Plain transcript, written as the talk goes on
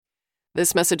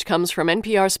This message comes from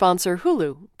NPR sponsor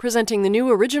Hulu, presenting the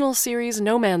new original series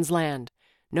No Man's Land.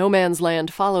 No Man's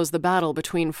Land follows the battle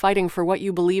between fighting for what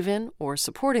you believe in or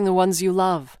supporting the ones you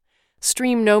love.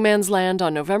 Stream No Man's Land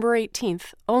on November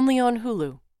 18th, only on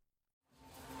Hulu.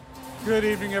 Good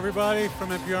evening, everybody, from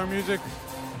NPR Music.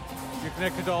 You're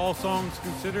connected to All Songs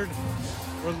Considered.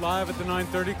 We're live at the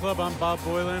 930 Club. I'm Bob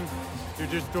Boylan. If you're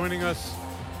just joining us,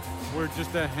 we're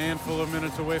just a handful of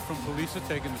minutes away from Polisa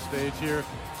taking the stage here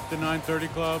at the 930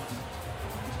 Club.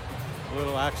 A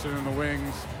little action in the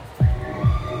wings.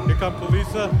 Here come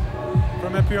Polisa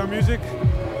from NPR Music.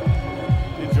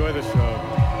 Enjoy the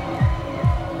show.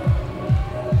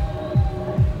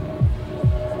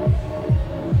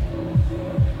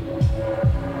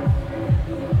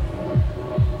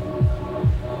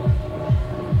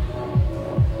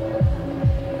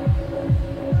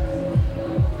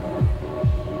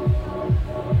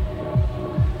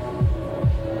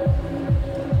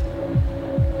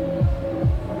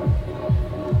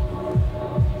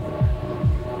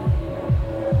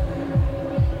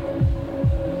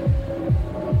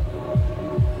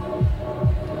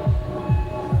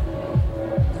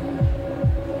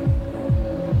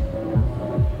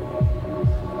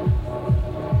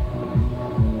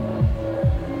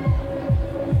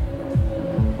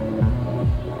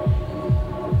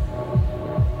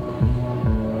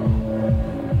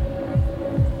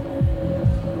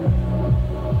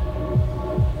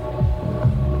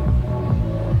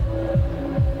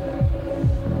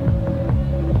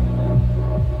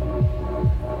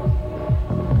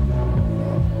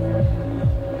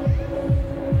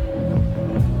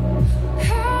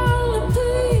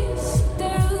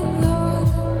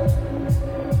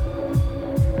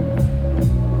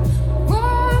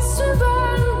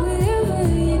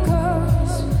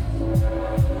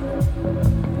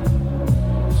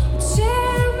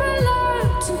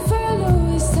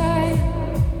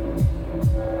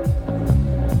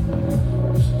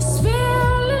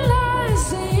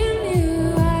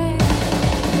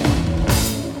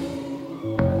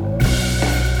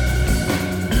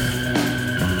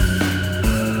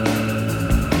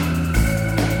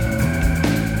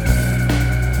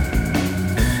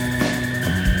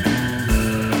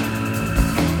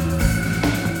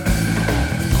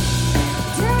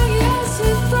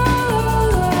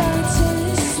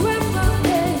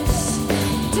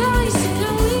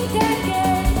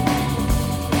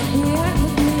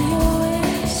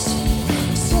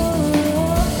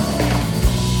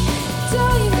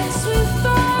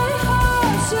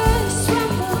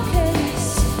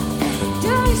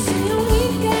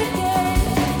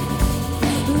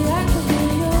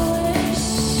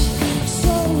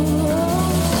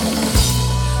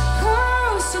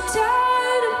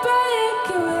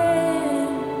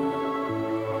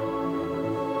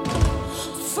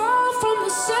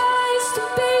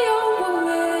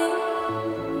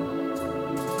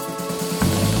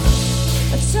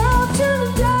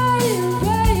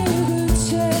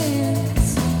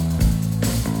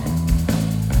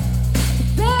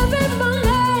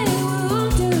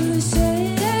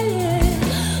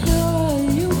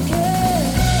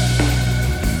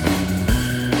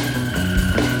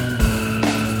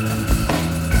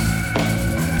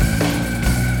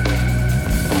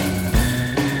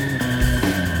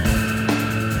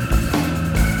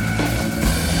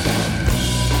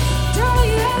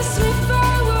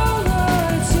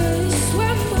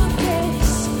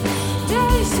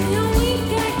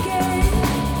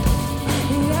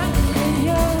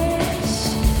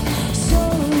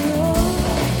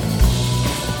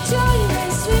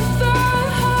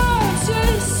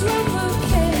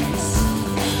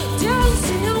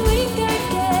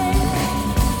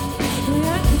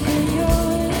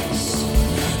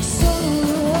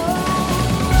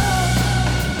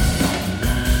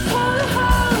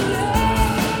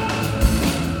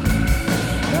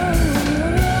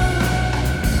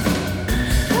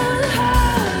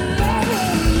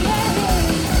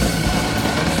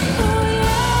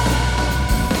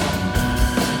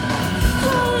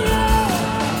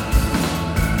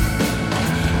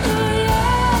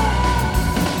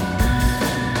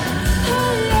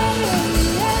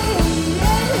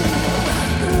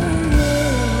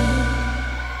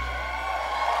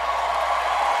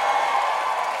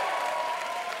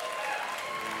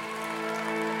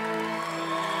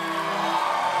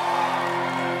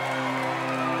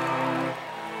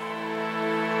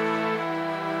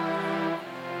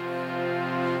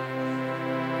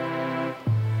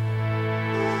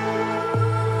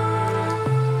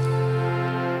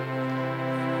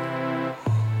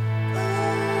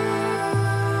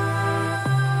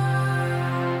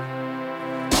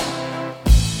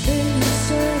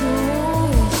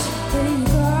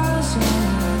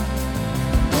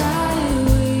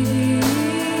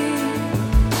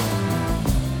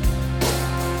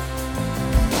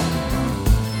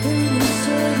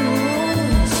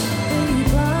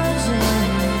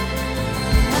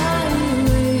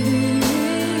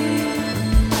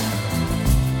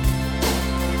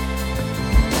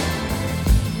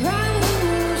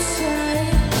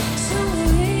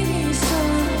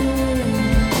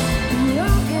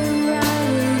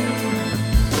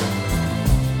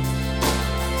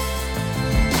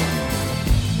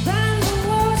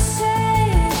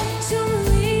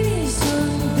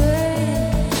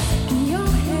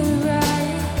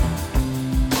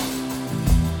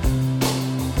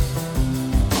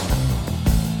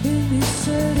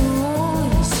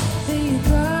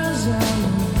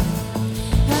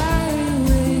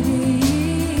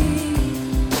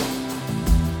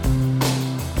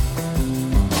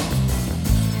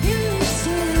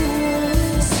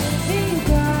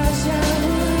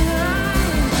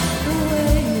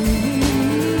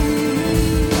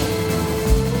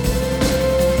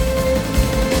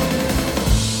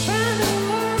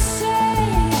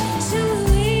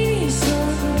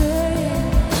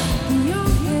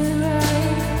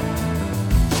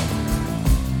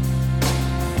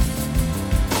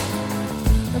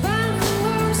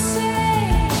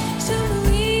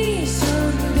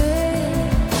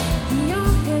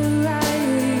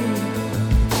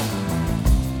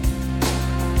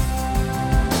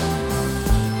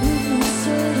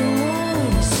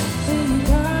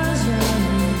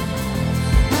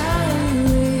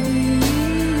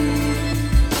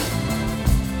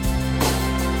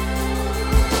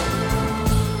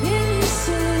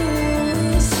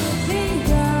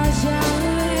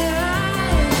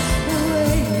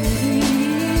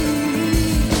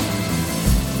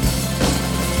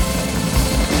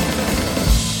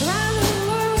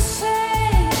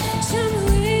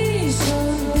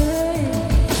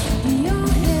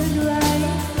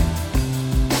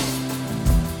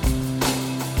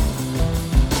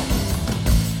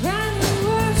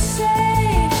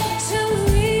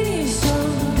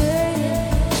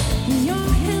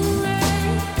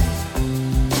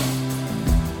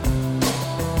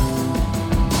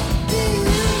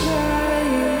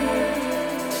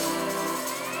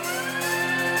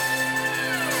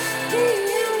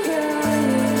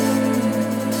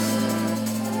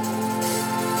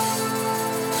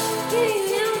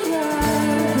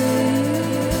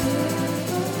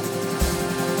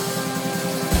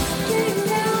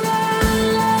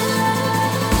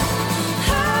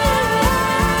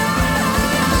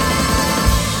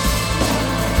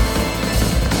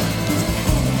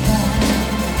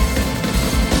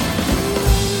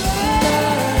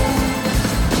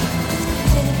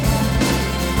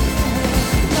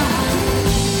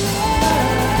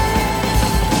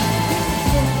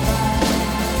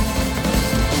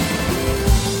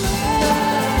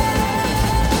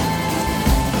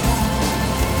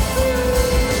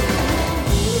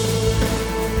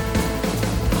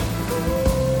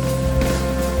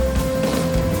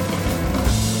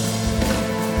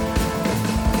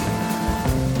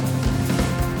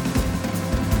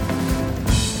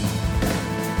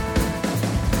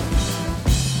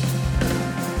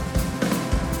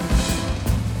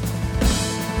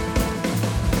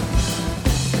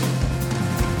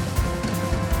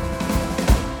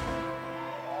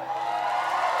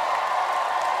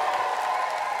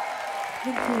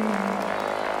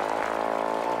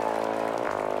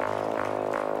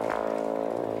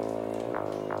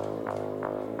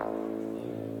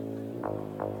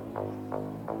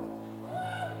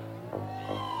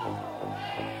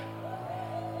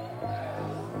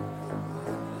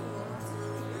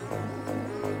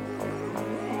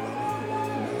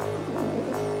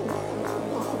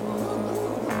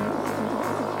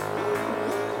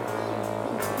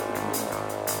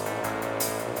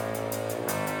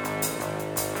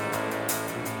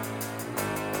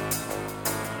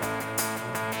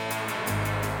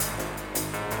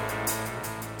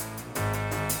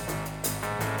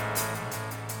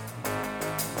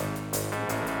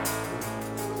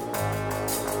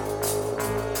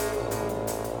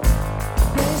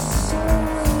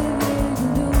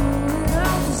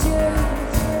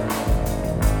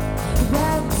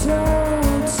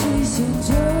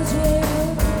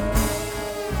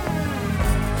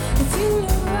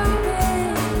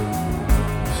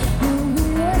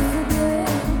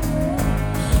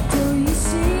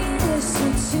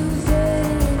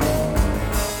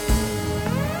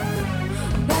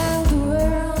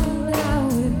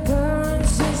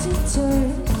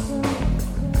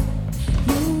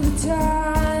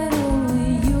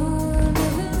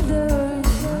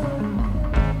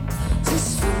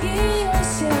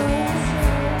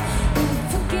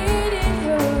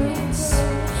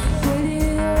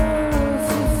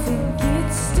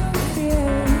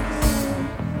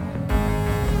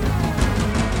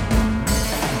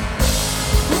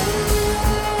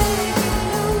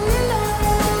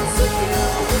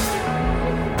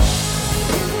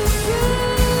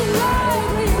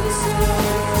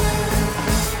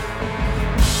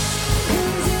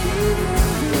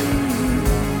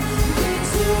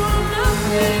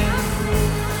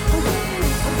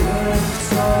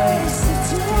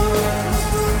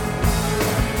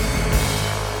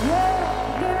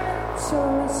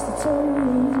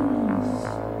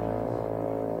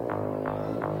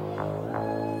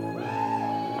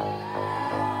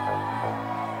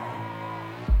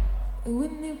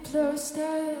 When you close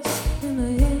eyes and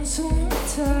my hands so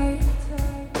tight,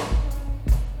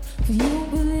 you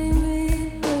believe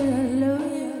me that I love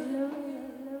you.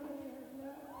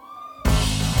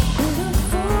 And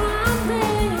before I'm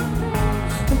ready,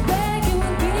 I beg you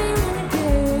again and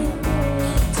again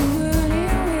to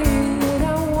believe that I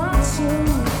want you.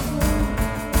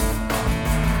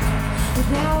 But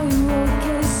now you won't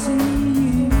get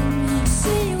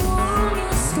see you on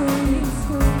your screen.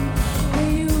 When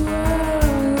you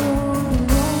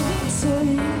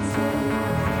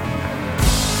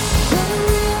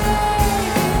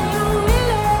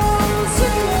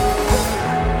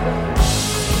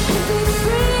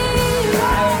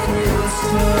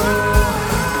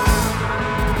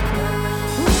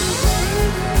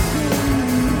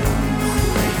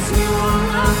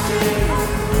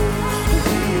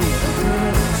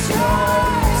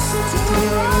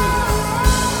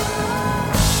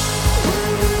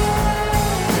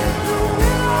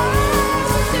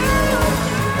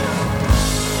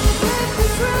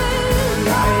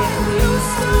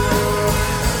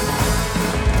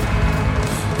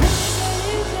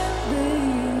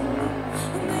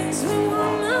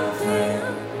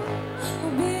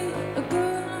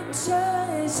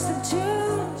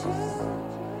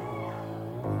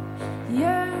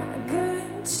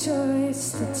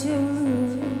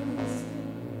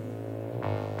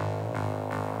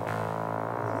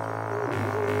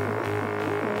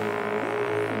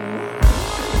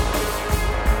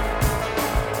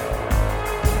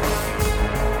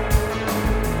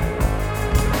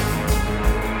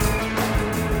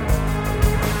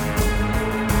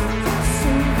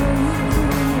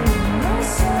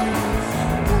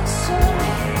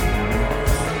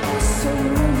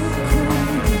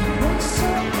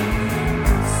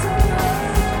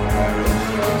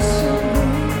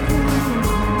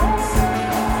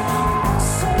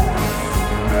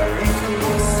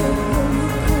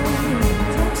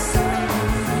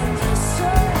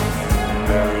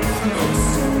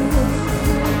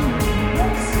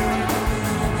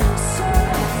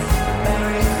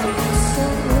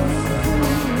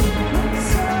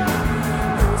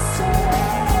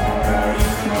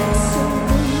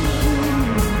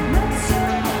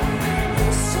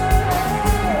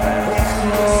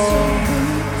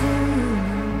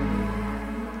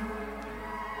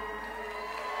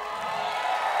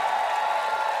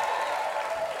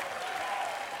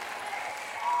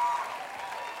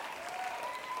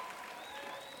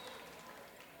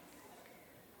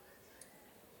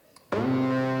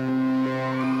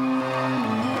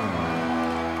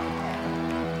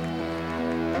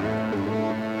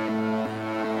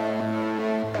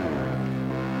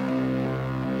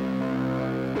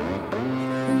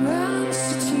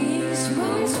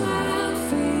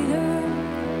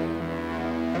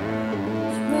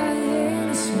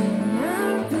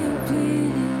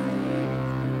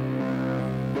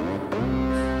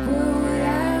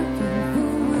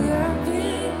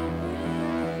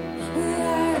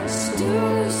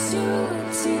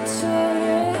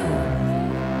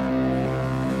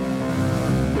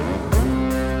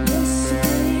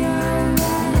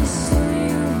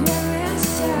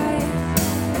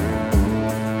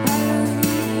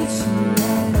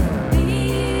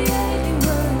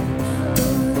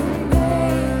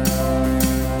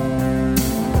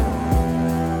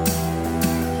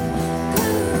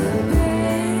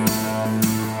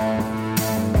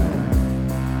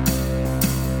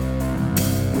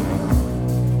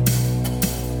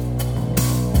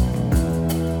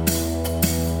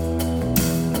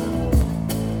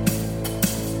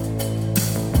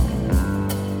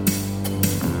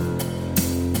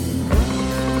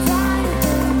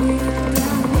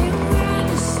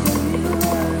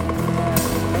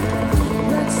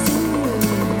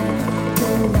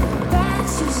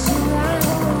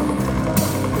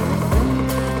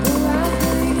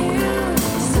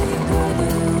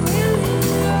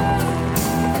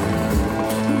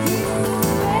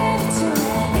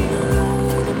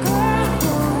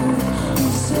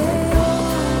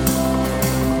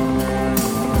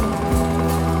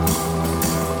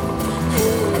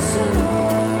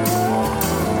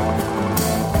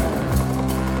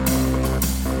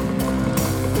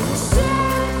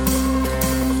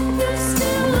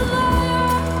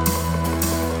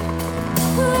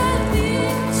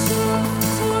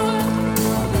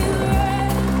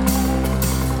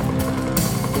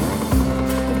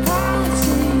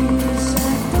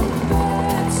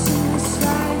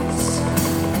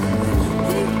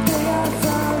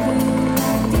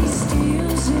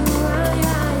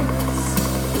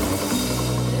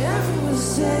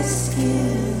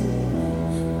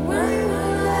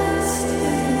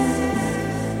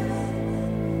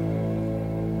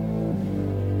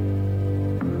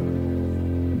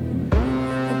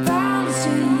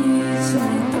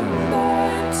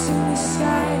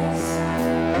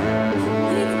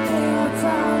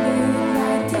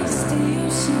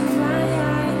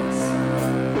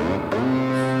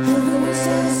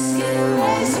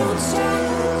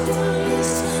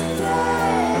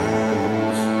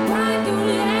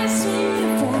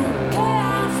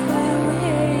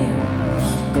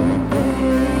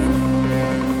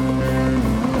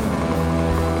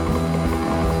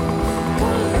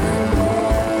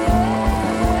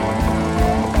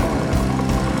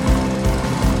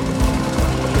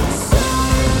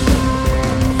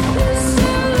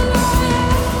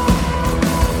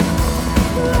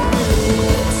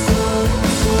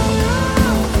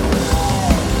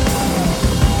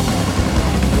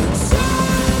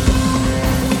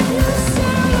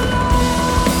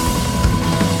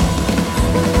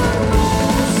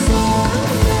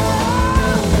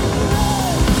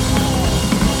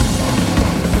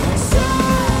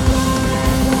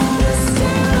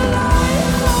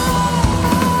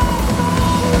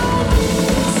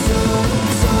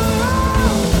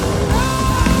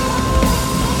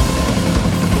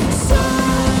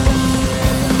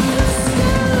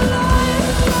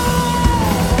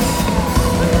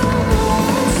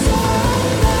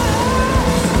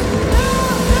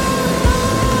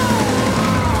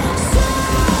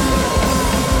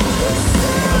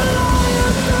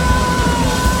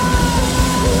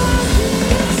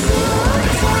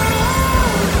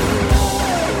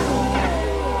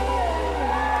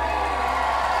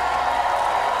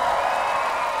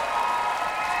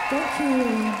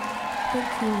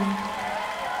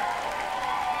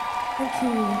Thank you.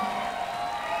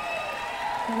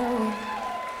 Hello.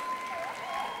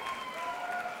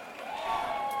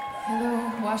 Hello,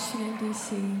 Washington, D.C.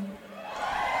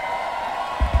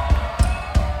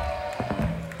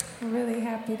 I'm really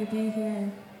happy to be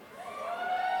here.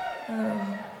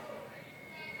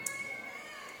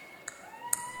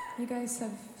 You guys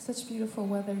have such beautiful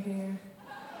weather here.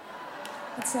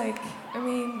 It's like, I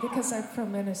mean, because I'm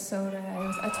from Minnesota,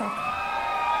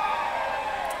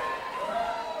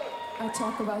 I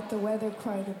talk about the weather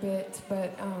quite a bit,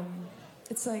 but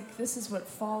it's like, this is what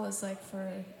fall is like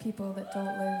for people that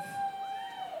don't live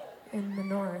in the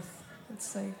north.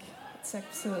 It's like, it's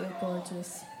absolutely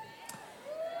gorgeous.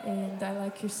 And I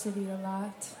like your city a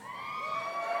lot.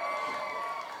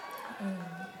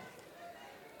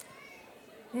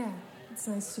 Yeah, it's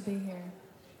nice to be here.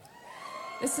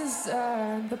 This is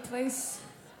the place,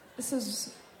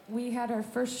 we had our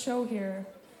first show here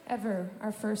ever,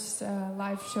 our first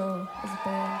live show as a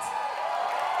band.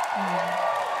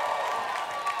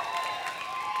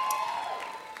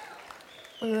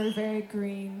 We were very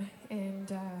green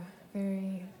and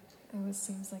it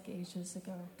seems like ages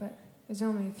ago, but it was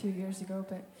only a few years ago,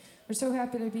 but we're so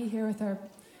happy to be here with our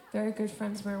very good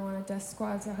friends, Marijuana Death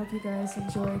Squads. I hope you guys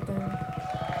enjoyed them.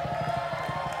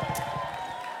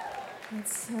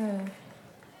 It's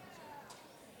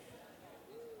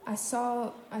I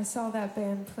saw that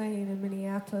band playing in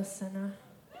Minneapolis, and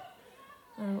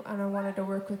I wanted to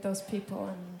work with those people,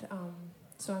 and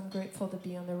so I'm grateful to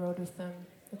be on the road with them.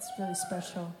 It's really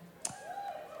special.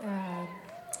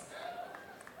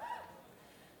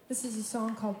 This is a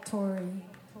song called Torre.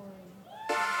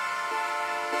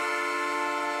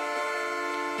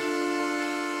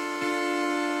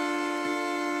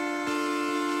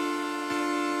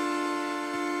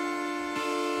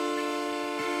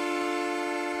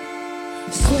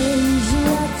 Strange, you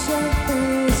watch your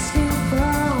face, skin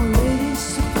brown,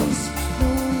 ladies to peace,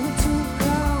 nowhere to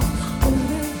go.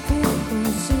 Holding people,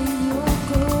 see your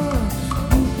door.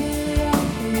 You get out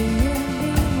here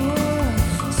anymore.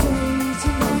 Strange,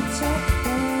 you watch your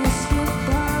face, skin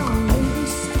brown,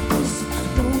 ladies to peace,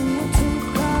 nowhere to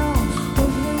go.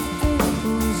 Holding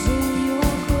people, see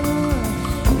your door.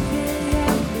 You get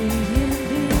out here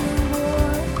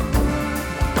anymore.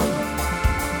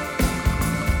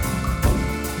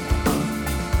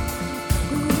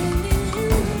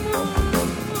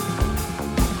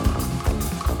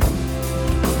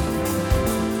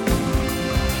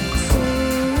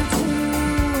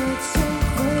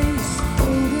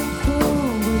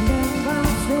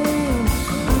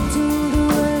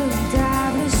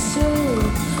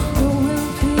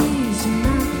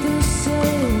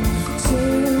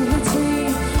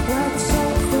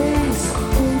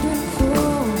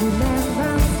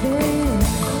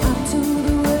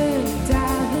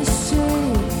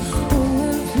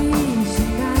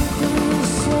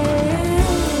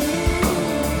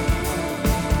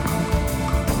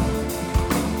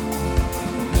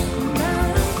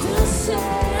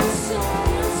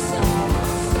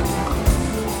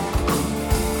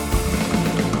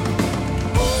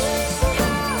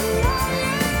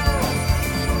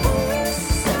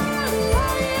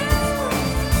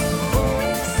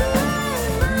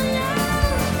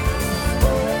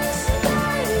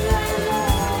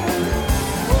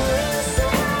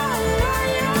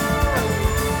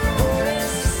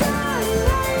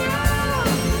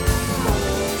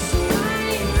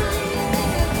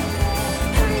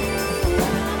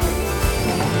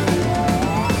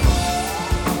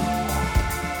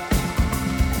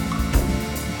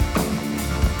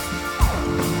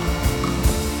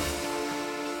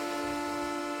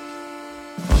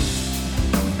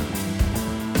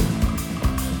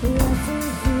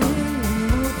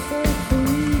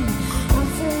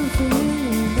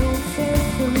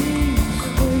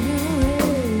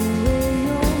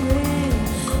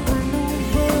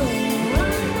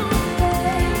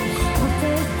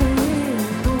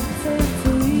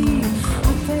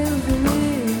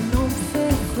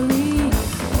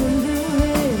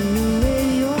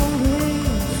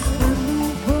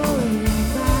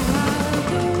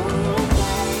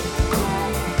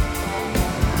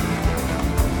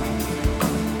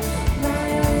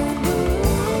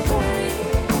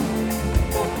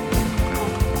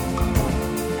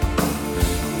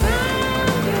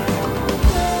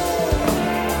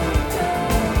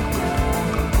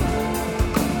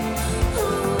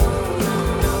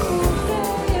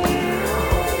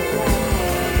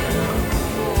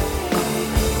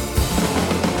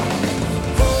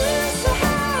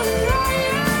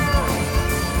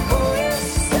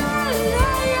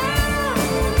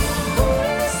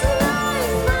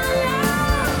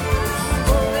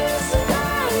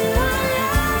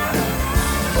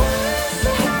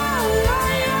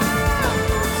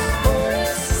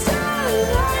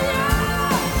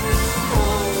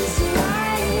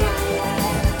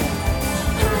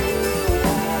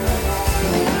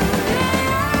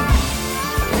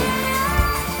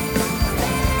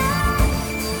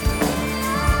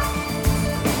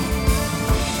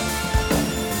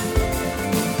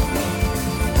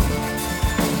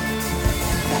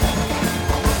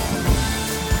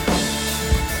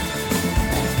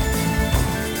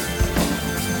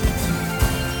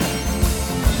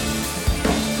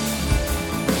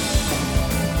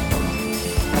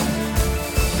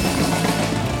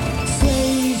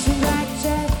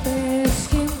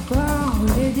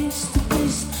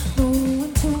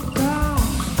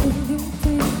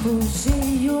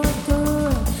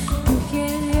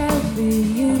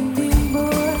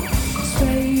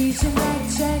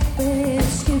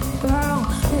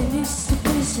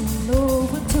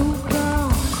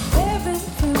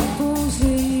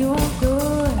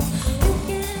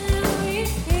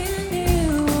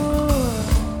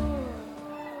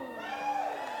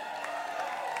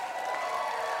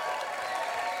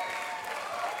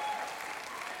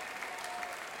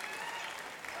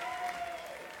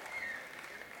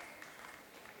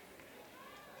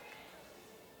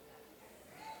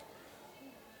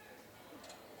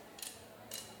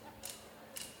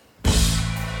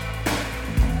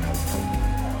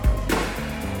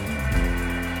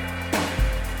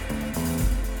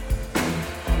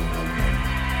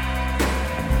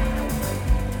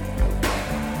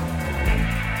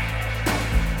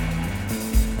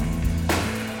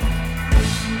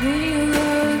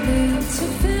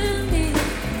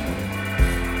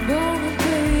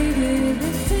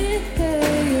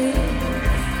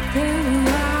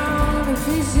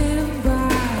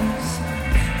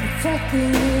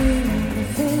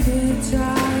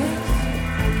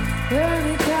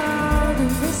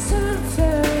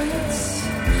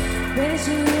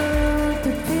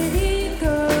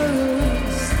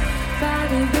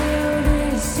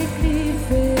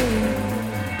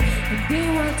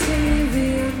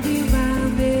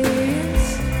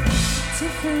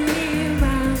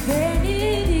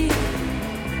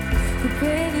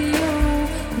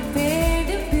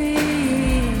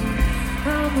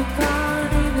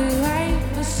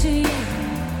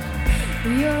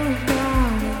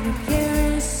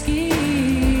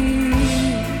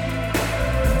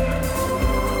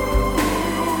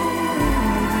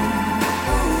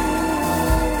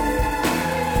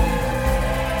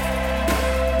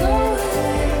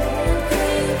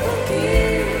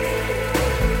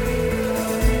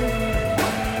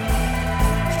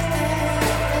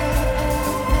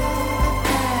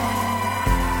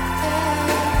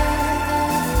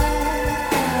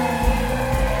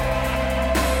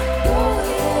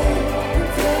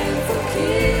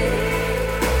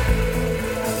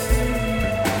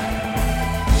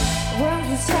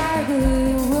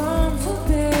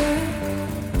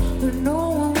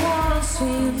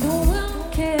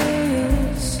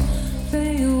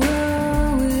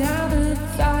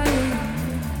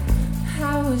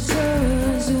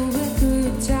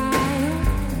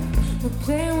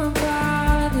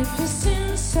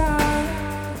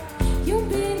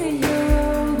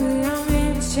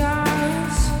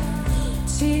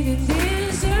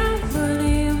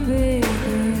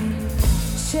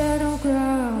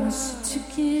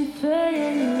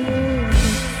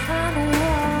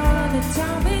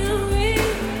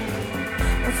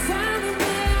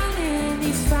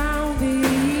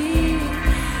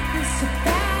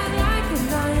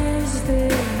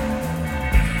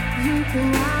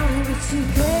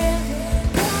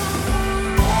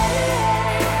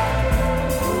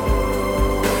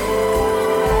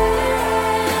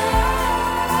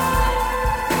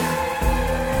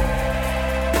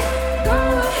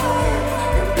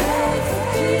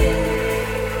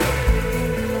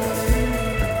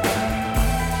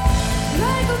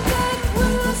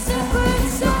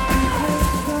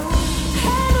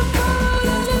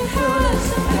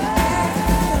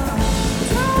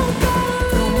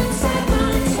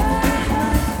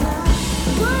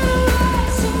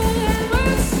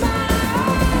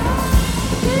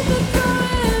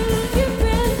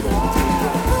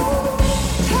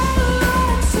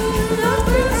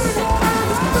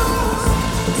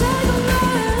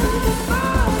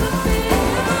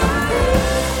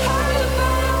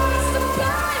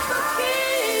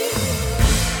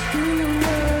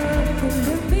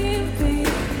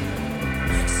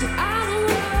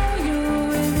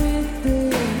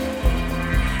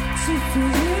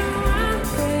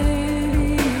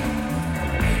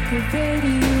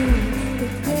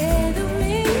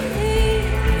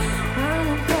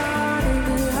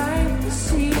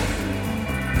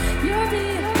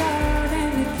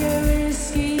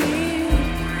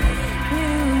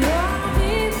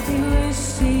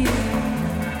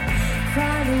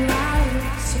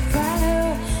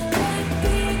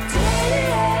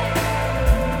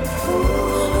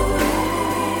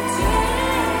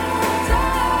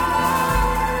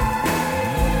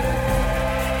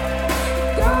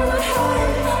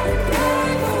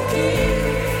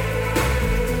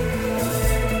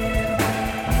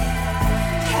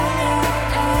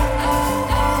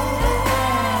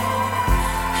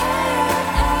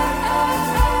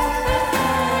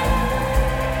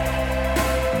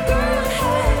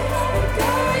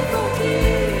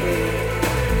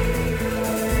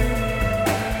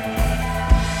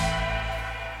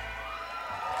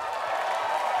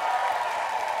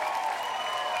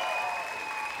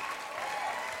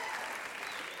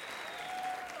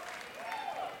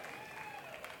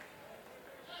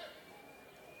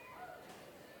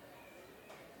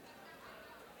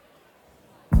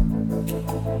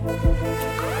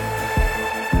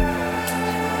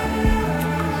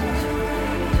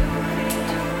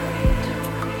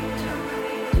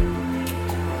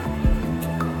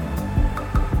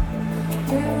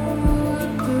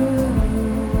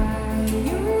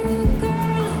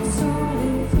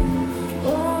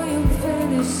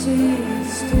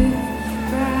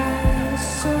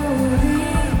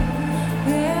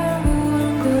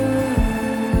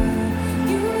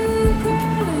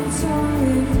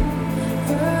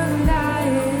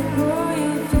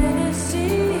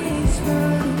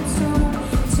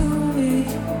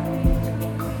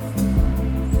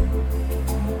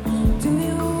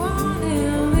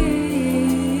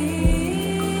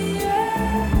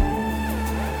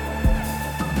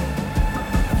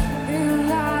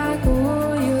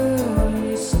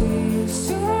 Sleep.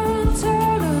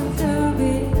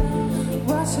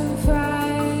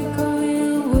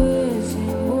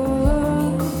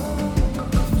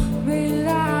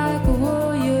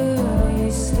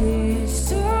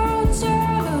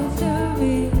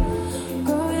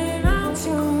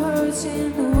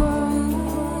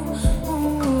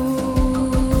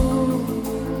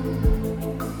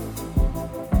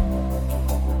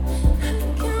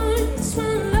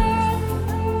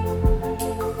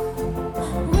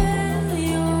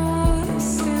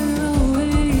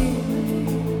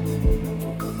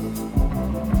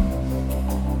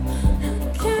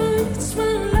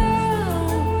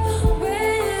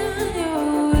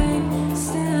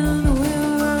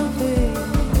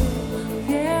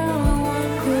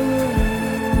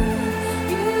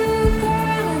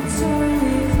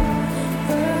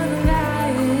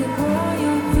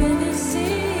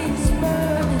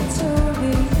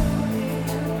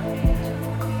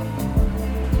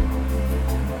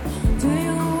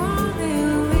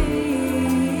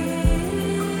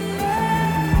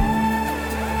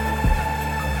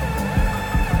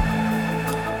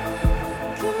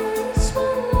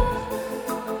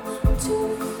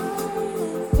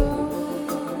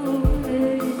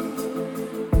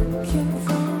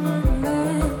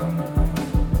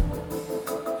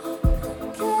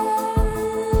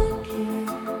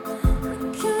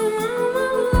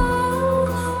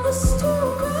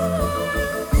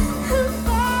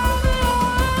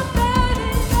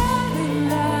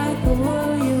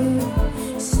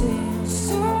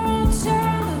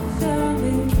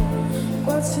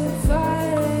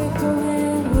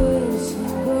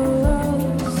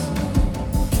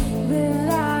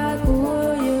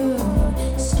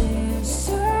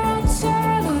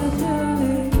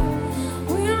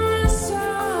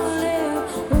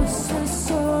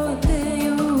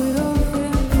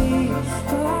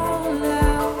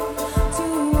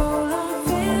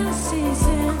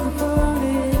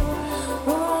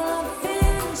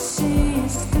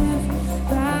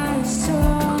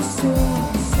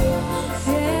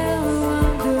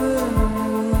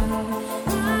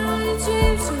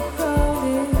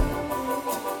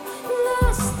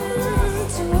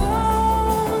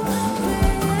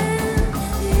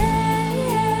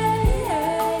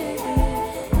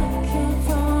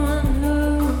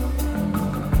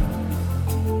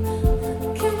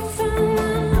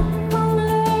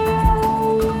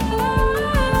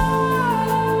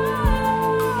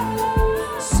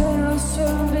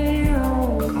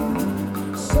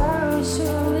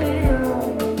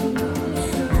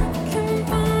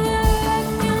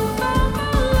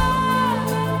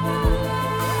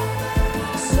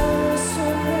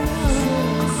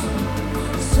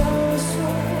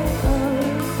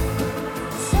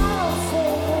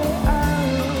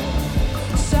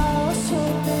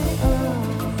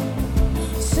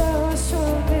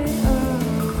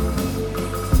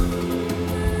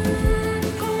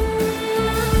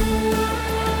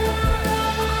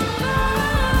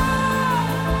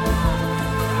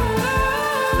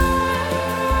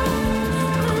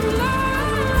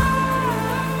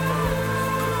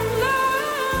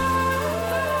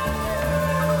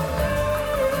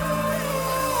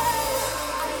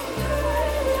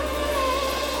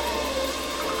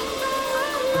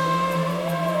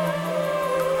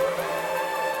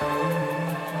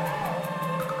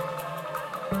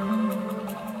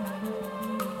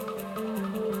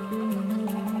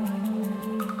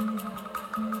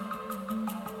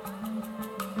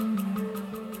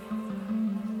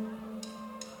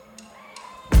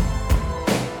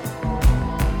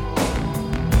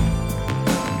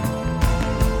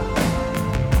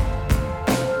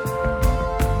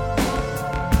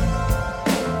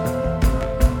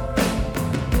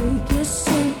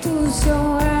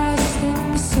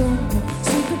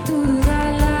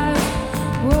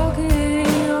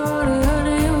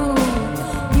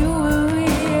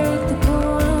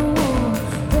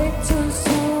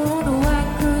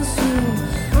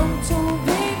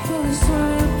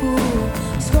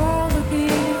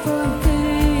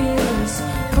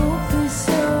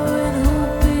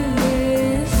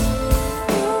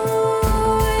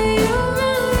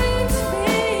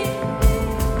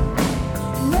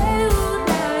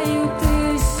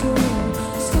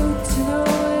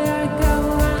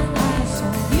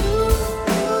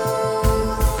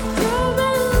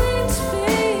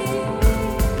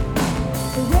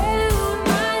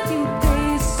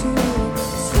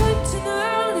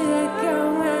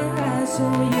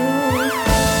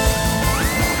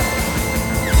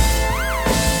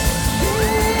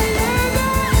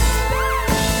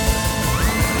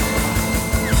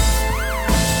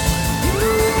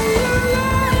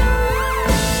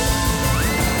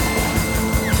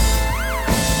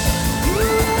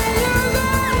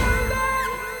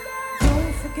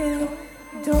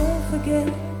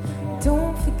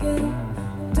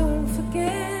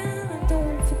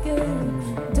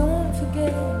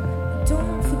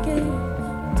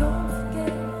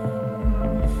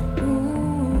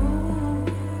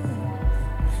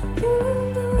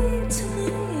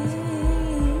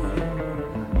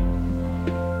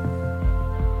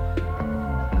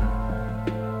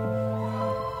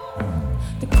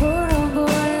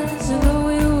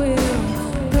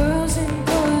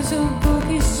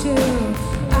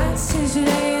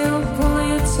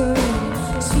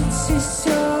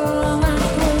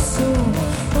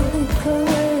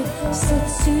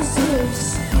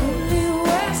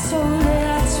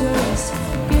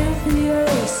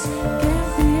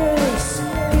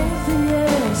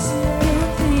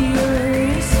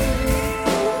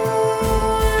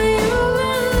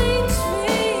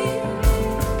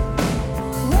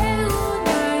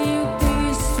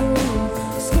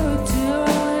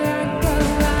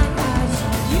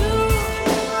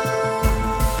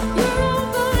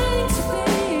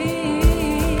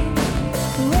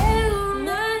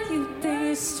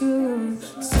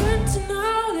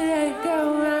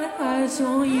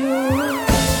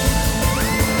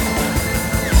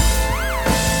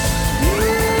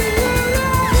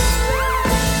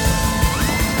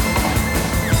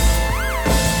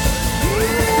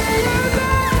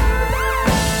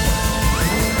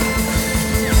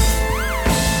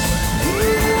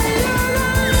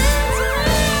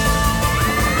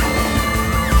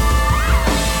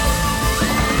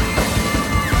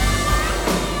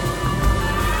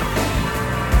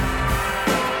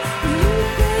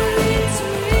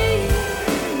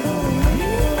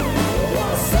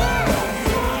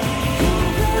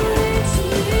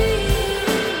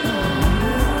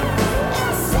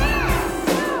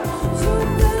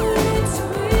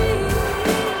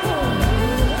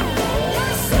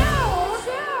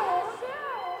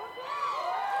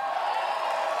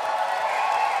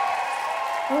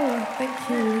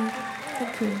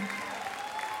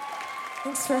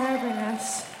 Thanks for having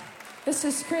us. This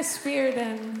is Chris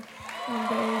Bearden on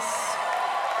bass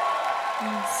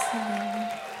and singing.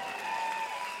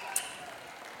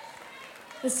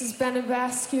 This is Ben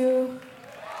Abascu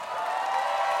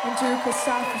and Drew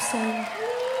Christopherson.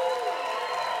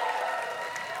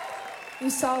 You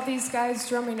saw these guys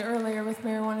drumming earlier with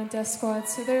Marijuana Death Squad,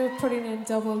 so they're putting in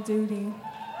double duty.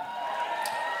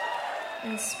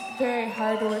 And it's very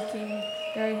hardworking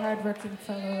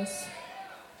fellows.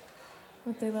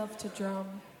 But they love to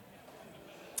drum.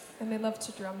 And they love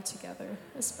to drum together,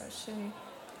 especially.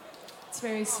 It's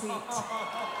very sweet.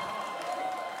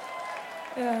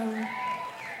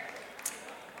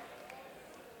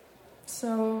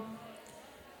 So,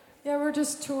 yeah, we're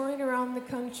just touring around the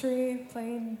country,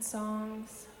 playing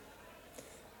songs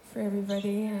for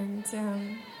everybody, and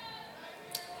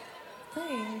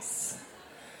thanks.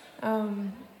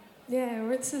 Yeah,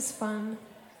 this is fun.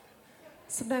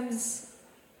 Sometimes,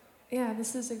 yeah,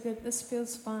 this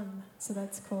feels fun, so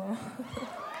that's cool.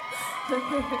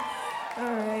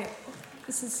 All right,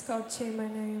 this is called Change My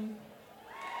Name.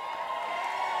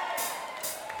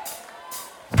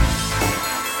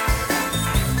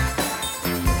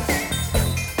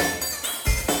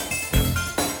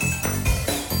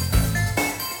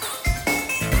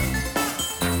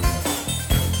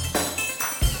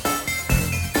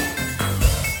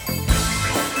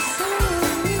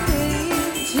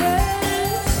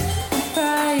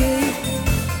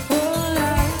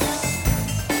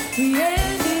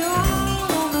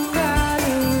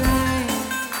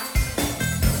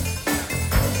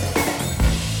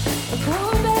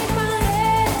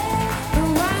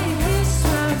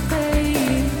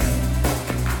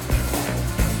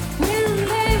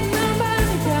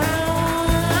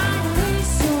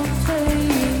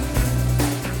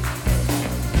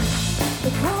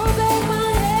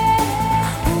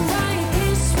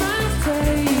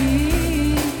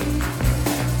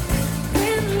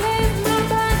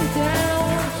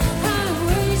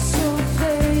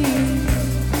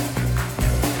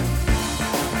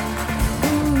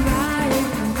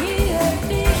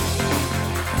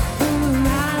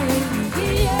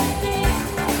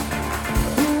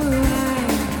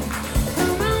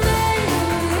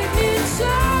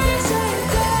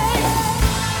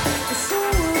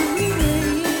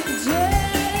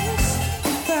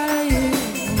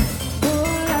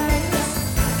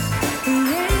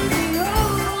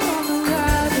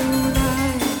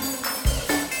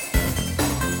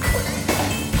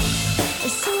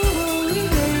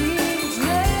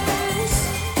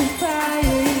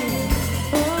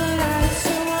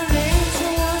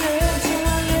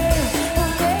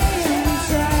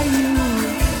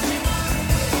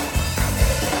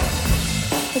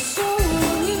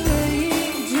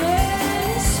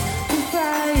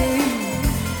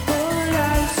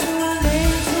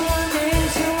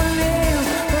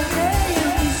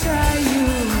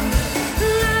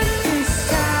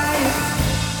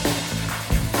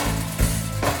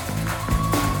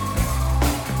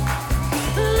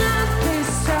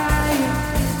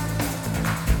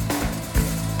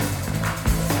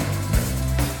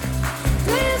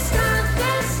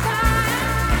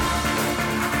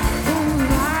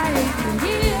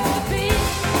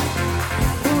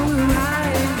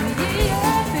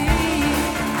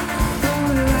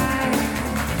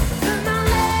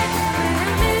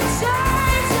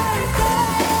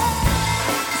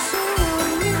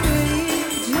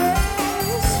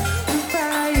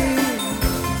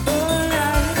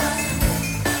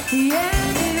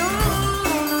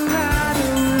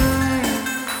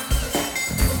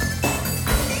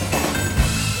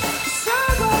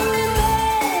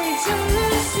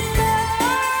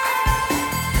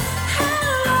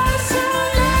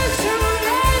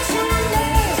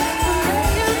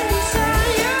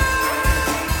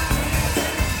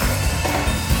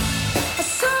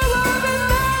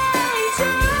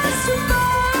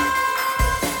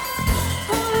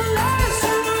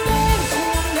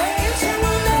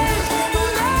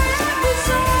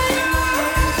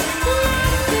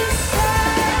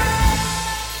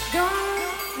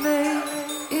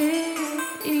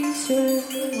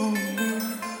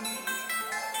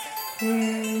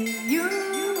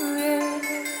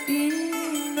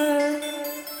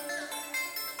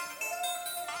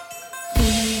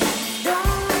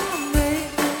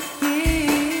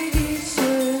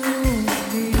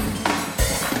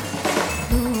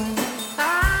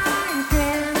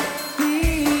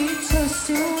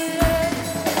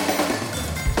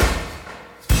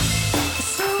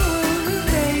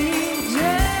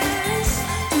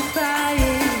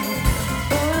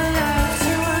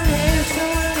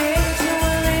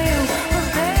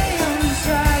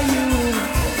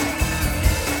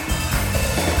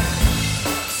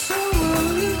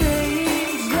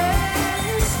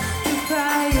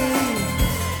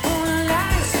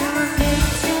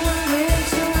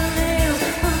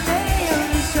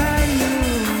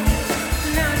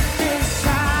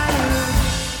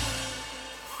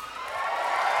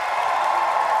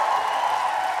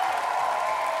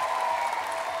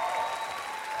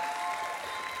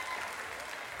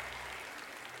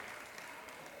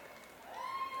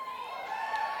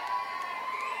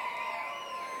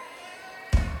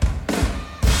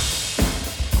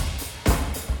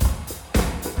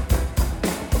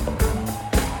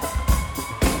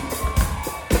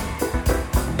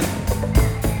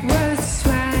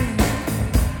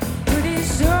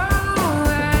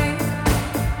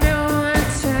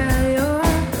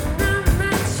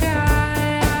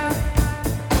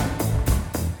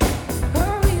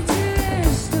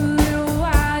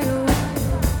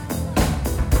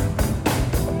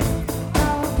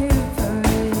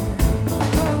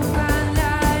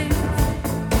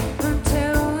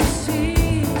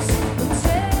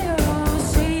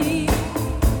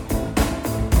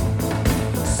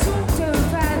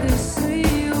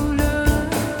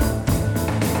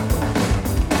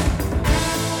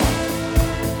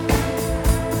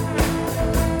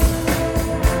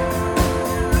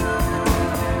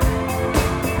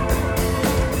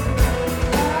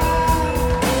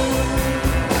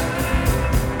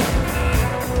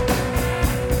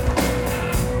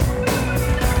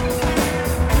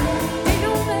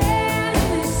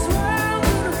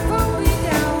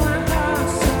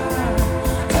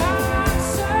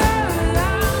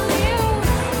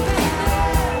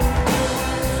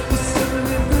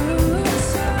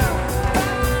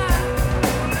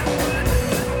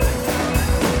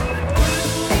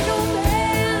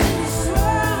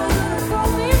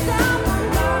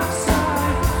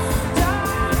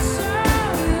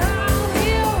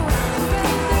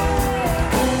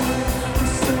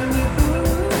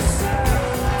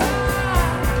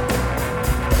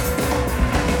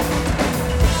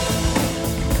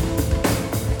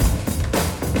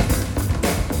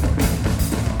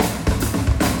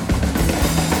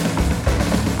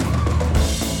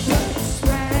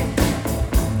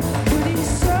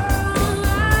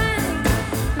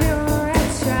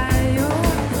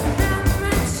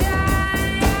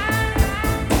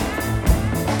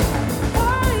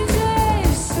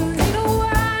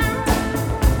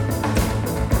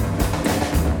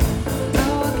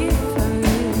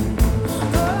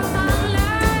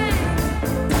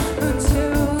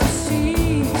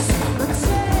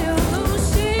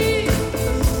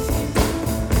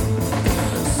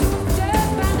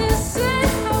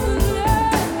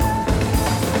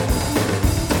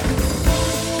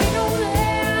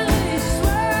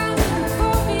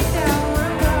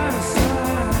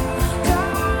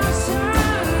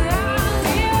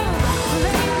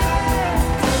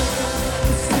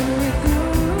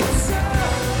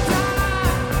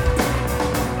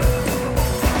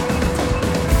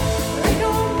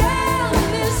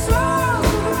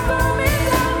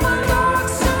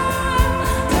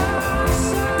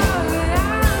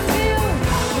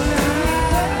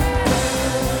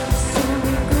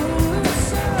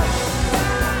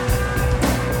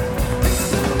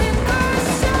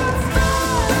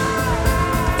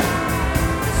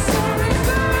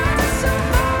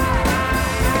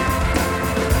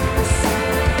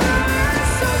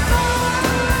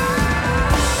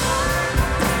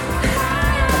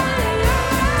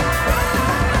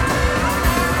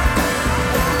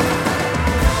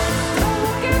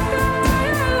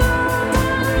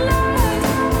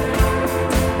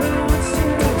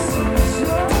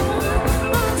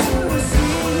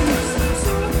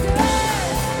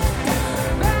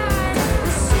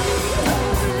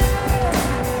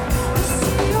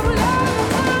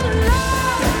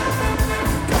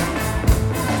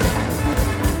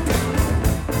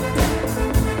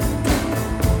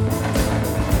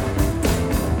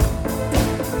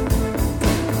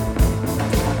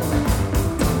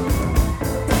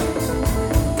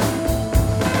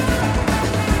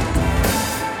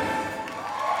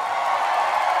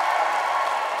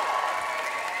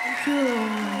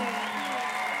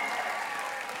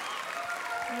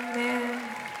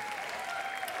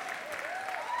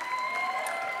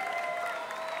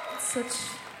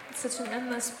 such an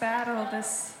endless battle,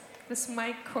 this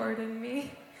mic cord in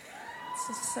me. It's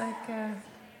just like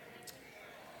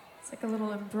it's like a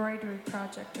little embroidery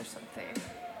project or something.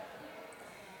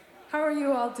 How are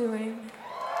you all doing?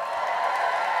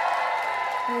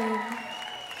 I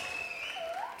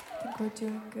think we're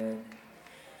doing good.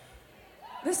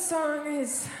 This song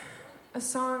is a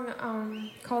song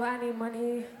called "I Need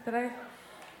Money" that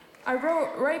I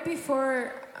wrote right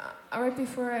before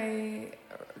I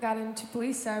got into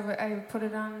police. I put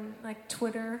it on like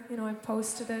Twitter. You know, I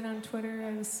posted it on Twitter.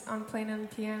 I was playing on the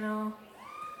piano,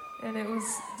 and it was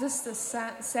just the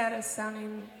saddest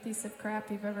sounding piece of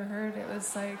crap you've ever heard. It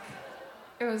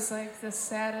was like the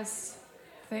saddest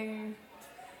thing.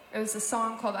 It was a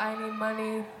song called "I Need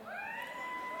Money,"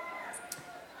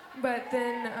 but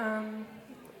then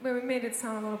we made it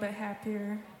sound a little bit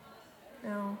happier.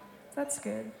 Now that's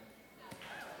good.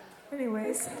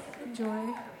 Anyways,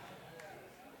 enjoy.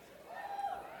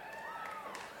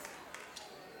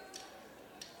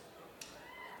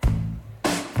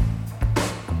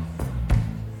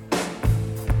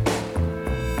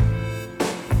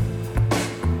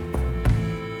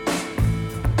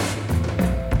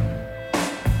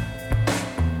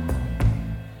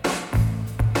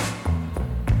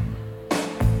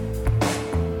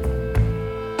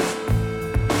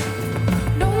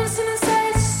 No one's in a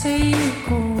sight to say you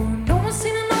go. No one's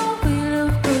seen an old wheel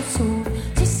of good soul.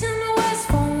 Chasing the west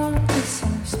for one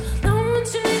desires. No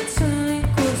one's in it till it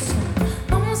goes down.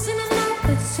 No one's seen an old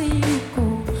that say you go.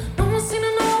 No one's seen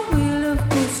an old wheel of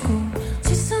good soul.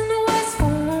 Chasing the west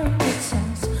for one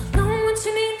desires. No one's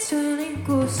in it till it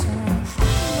goes down.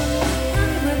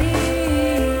 Anybody,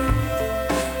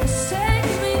 it's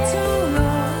taking me too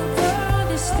long for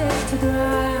this step to the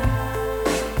right.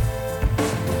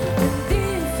 And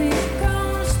if it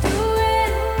comes to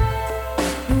it,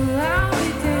 I'll be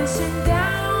dancing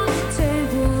down the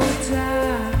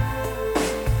tabletop.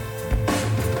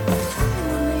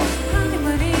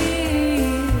 Anybody,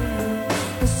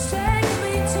 it's taking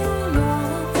me too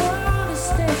long for the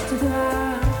step to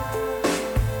die.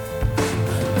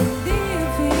 And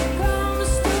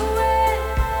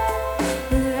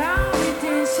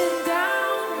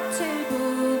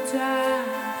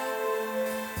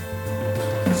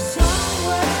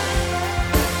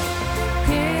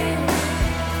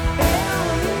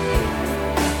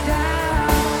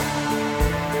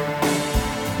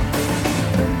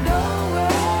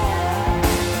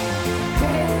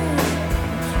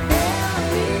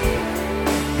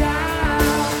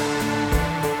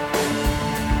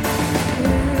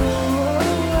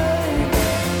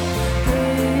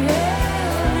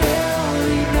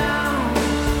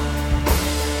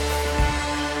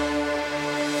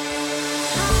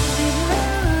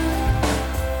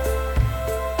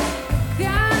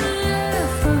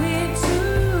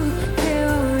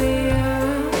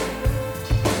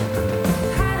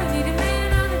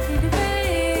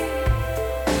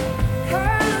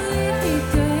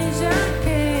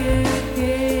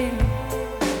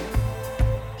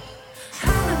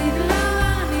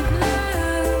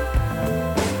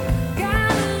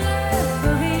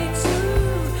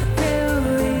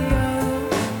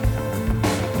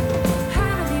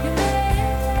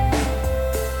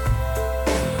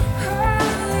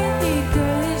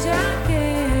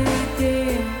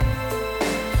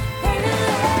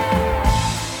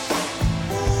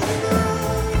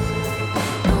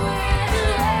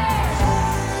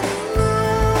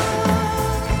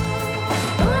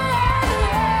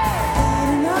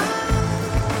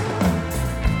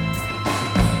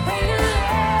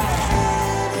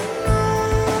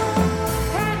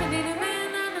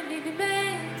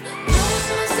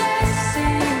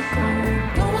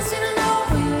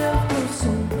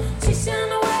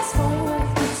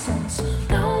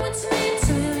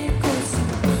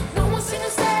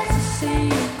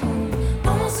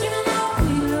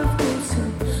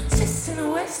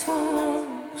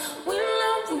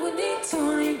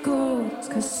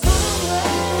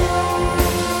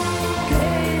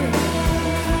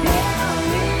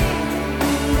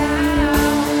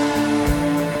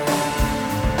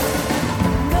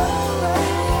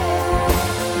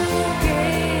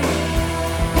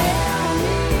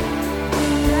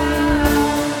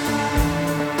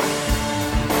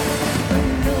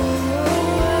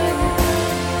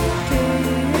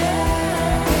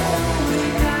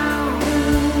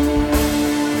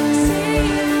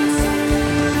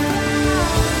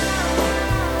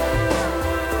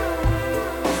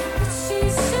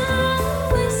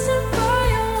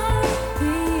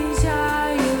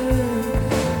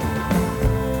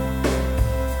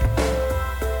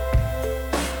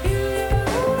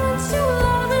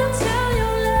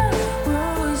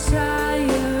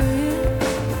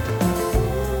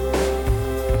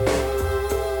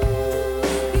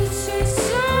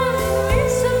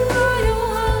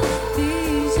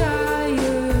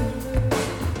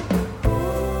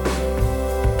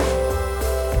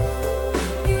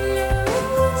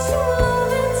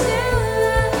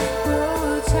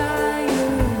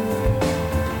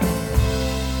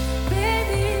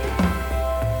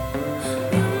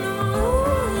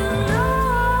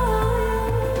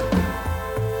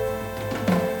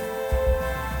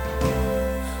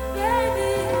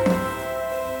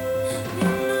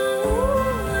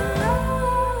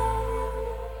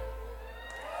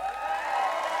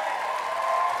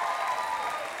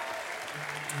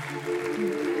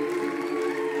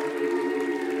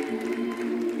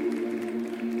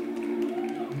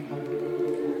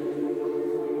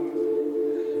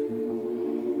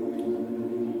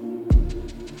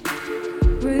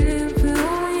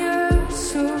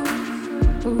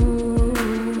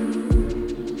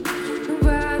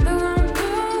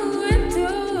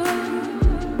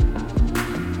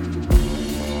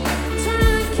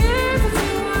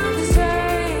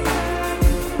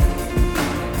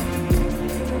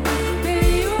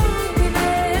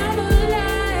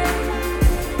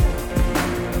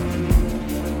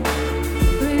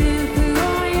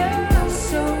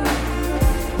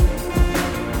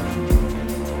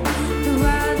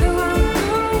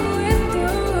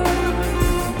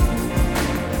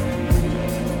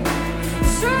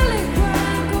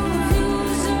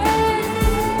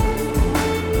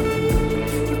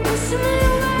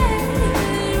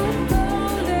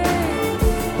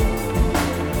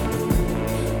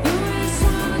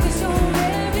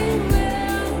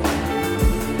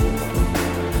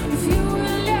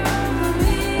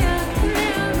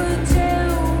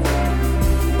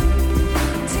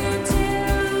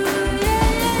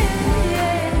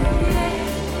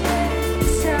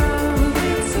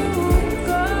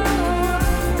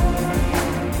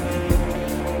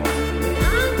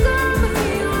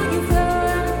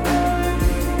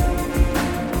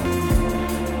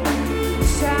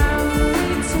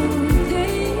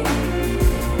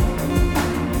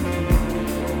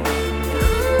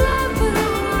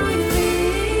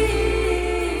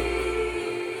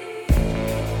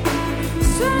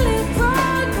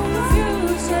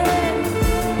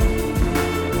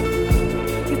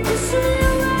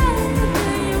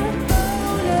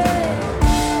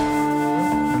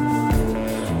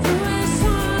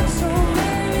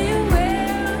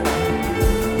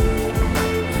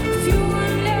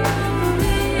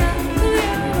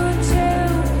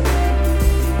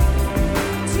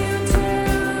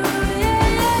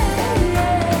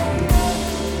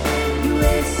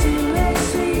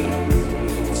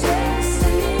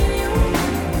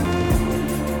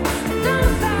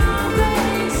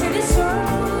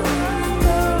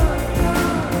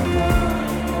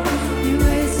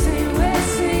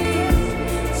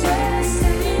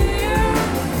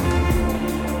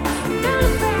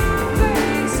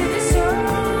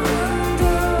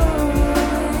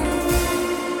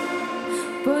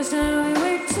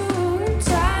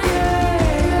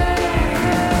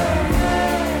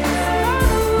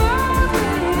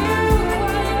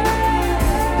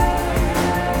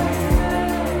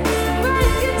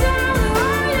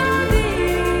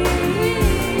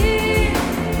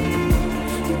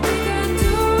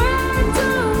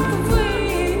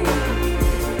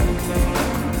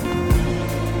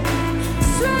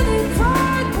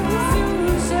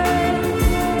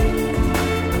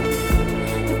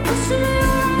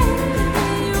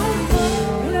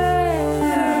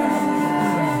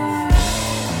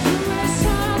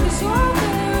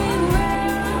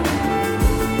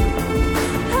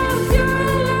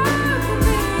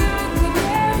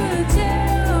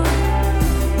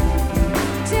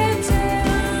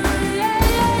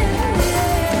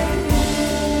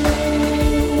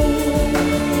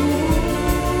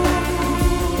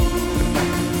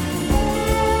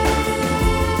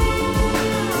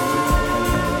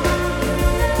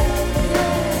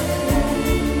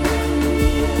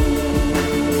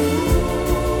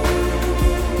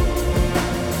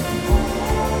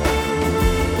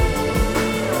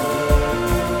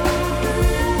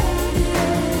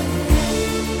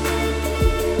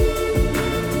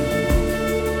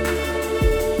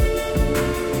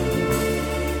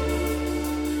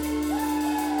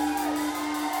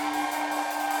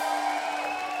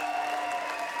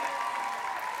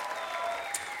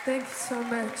Thank you so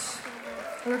much.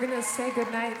 We're going to say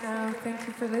goodnight now. Thank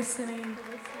you for listening.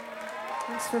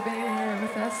 Thanks for being here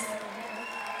with us.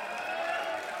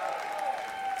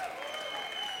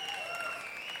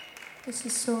 This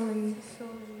is Poli.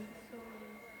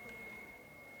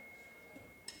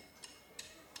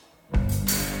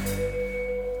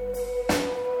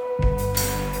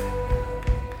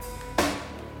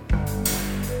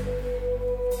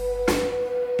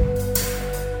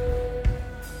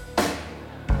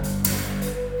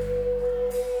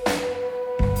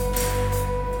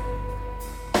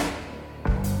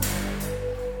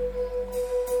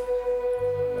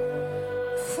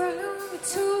 Follow me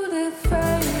to the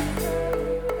fire.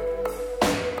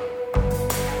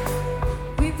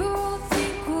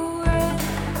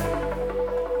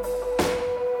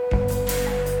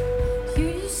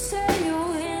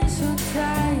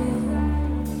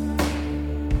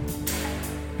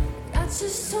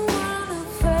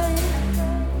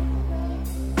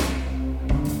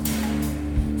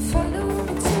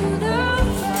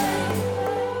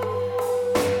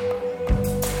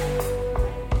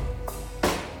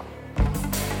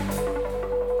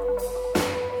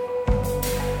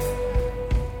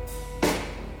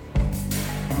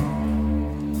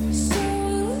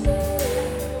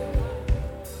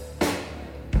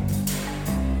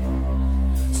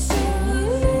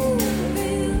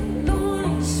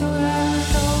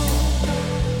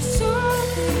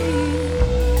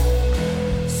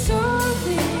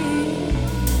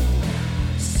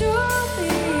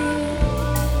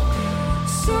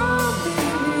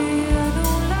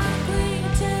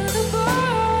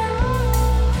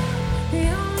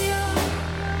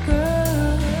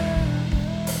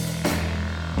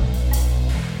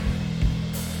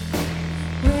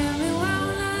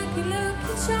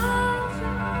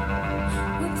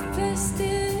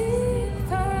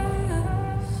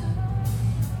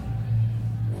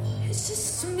 It's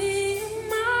just me and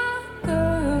my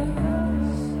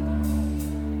girls.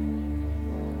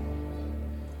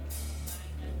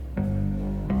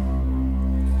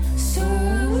 So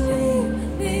leave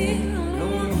me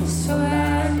alone so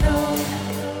I know.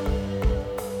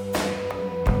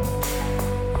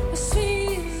 It's me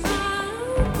and my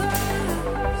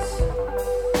girls.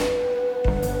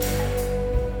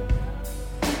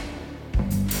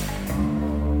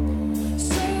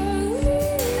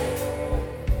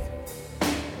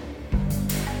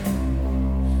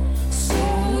 So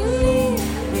leave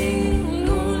me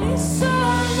lonely so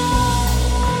long.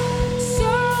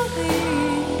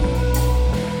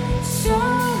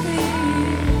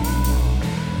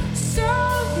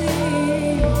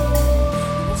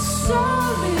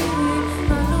 Sorry,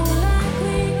 I don't like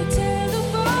when you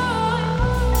telephone,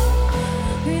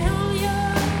 but I'm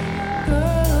your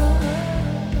girl.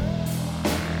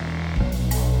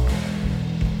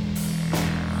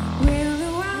 Wear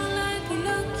around like a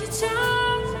lucky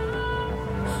charm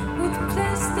with a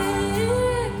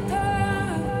plastic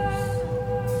purse.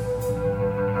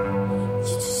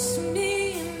 You're just me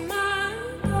and my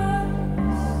girls.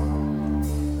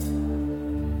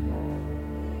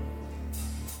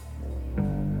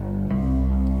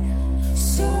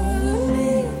 So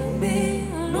leave me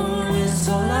alone is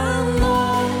all I know.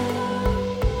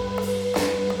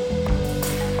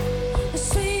 It's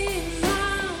me and my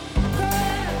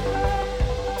girls.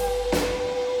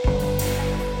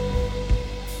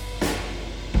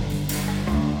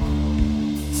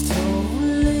 So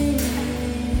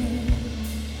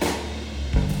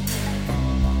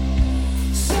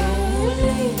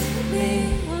leave me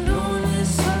alone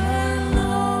is all I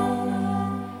know.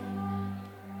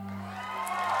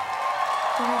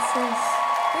 Gracias.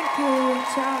 Thank you.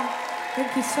 Ciao.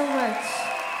 Thank you so much.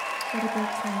 What a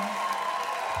great time.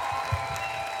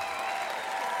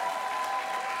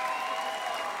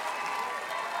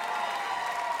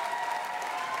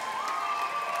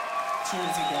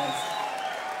 Cheers, you guys.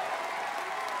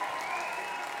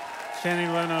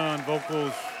 Channing Lena on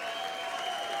vocals,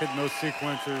 hitting those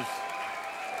sequencers.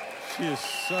 She is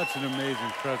such an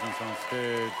amazing presence on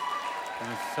stage, and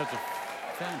it's such a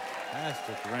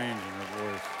fantastic range in her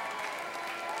voice.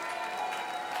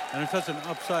 And it's such an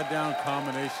upside-down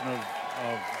combination of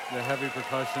the heavy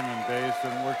percussion and bass,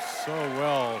 and it works so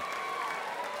well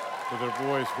with her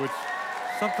voice, which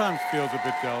sometimes feels a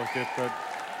bit delicate, but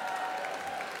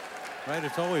right,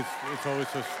 it's always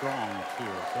so strong too.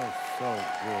 It's so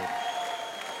good.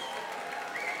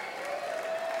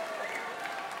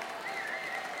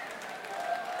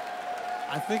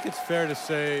 I think it's fair to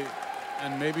say,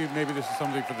 and maybe this is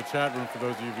something for the chat room for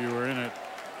those of you who are in it,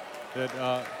 that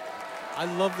I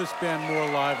love this band more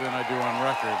live than I do on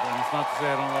record. And it's not to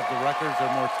say I don't love the records;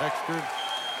 they're more textured.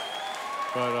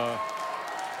 But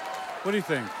what do you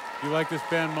think? Do you like this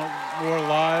band more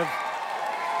live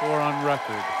or on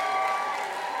record?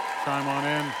 Chime on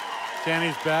in.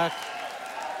 Channy's back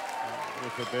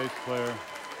with the bass player,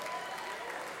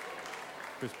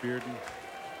 Chris Bearden.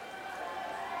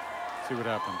 See what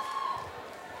happens.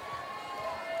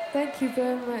 Thank you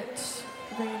very much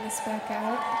for bringing us back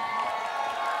out.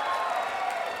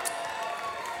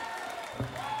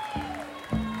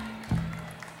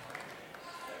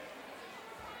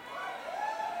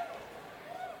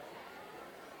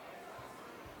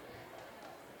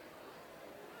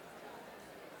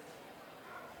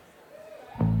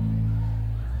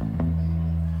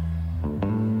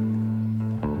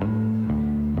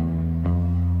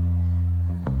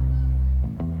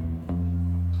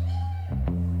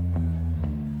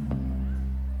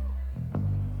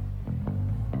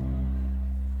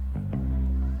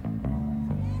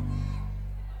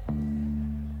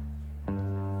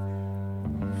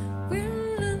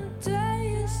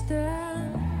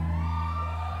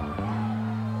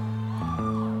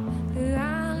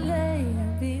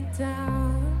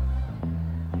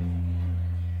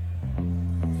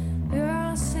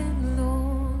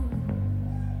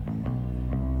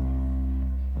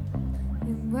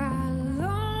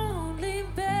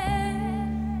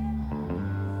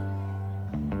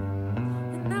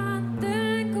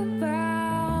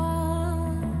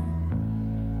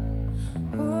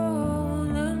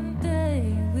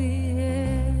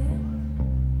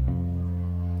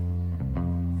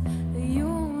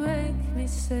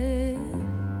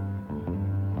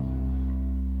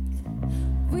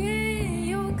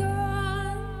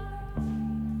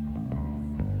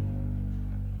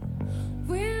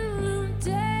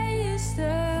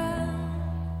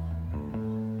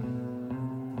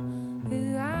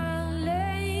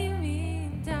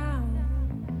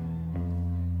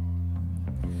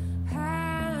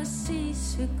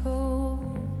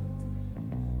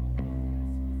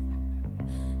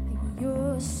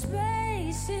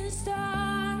 space is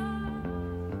dark,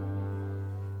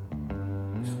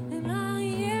 and I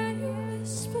hear you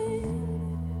whisper,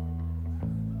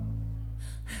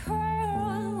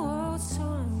 oh,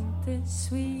 something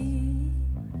sweet,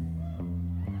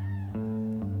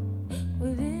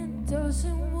 but it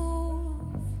doesn't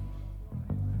move,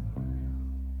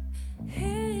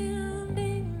 and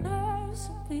it knows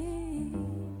a beat.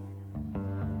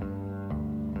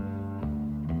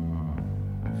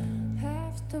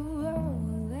 After all,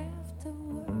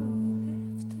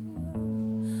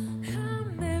 I'm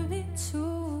married to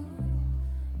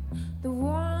the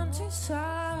one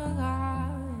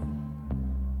desire,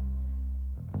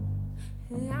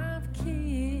 and I've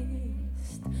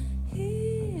kissed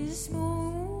his moon.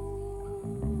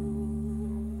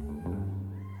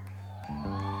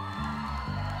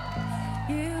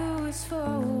 You was for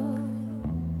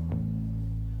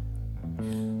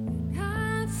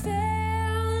I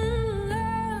fell in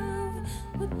love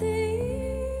with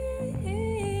thee,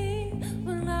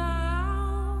 but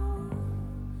now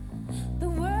the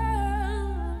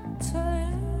world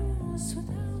turns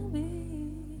without me.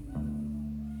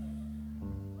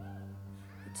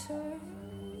 It turns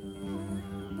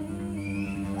without me.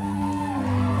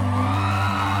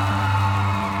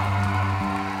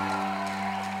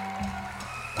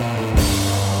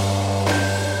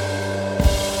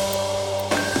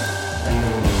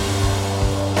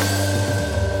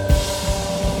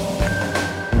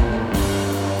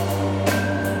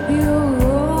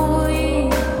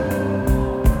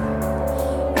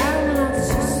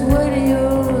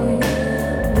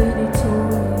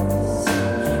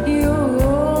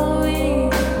 You're